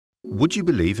Would you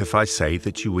believe if I say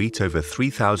that you eat over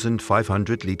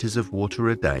 3,500 litres of water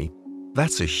a day?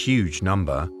 That's a huge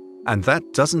number, and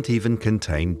that doesn't even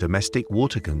contain domestic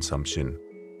water consumption.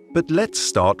 But let's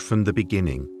start from the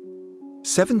beginning.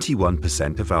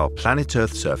 71% of our planet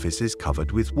Earth's surface is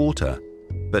covered with water,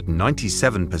 but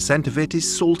 97% of it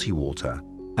is salty water,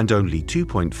 and only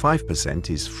 2.5%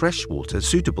 is fresh water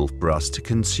suitable for us to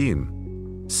consume.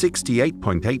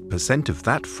 68.8% of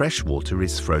that fresh water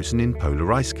is frozen in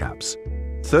polar ice caps,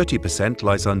 30%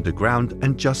 lies underground,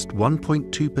 and just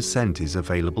 1.2% is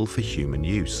available for human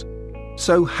use.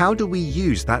 So how do we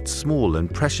use that small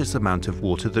and precious amount of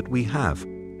water that we have?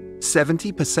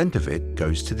 70% of it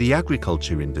goes to the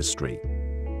agriculture industry.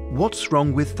 What's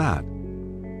wrong with that?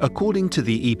 According to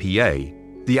the EPA,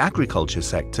 the agriculture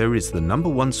sector is the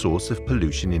 #1 source of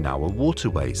pollution in our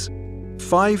waterways.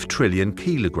 5 trillion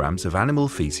kilograms of animal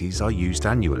feces are used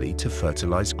annually to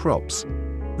fertilize crops.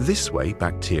 This way,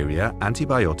 bacteria,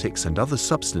 antibiotics, and other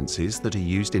substances that are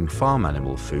used in farm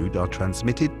animal food are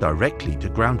transmitted directly to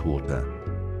groundwater.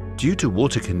 Due to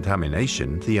water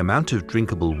contamination, the amount of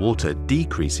drinkable water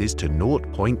decreases to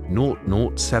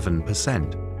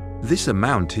 0.007%. This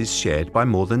amount is shared by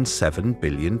more than 7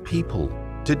 billion people.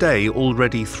 Today,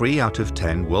 already 3 out of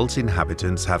 10 world's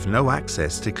inhabitants have no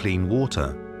access to clean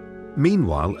water.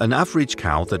 Meanwhile, an average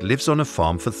cow that lives on a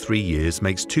farm for 3 years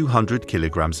makes 200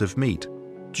 kilograms of meat.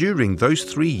 During those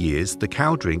 3 years, the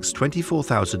cow drinks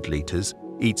 24,000 litres,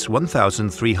 eats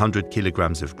 1,300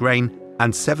 kilograms of grain,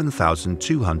 and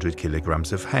 7,200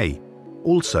 kilograms of hay.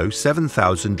 Also,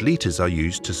 7,000 litres are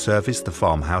used to service the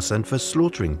farmhouse and for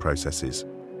slaughtering processes.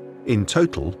 In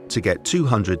total, to get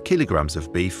 200 kilograms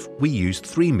of beef, we use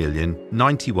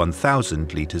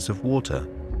 3,091,000 litres of water,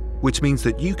 which means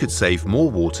that you could save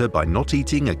more water by not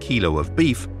eating a kilo of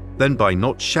beef than by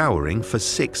not showering for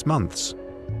 6 months.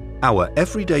 Our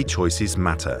everyday choices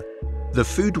matter. The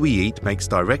food we eat makes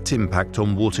direct impact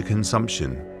on water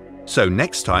consumption. So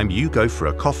next time you go for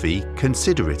a coffee,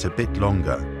 consider it a bit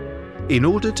longer. In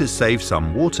order to save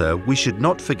some water, we should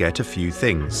not forget a few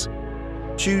things.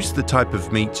 Choose the type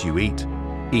of meat you eat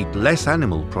less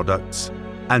animal products,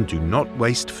 and do not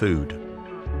waste food.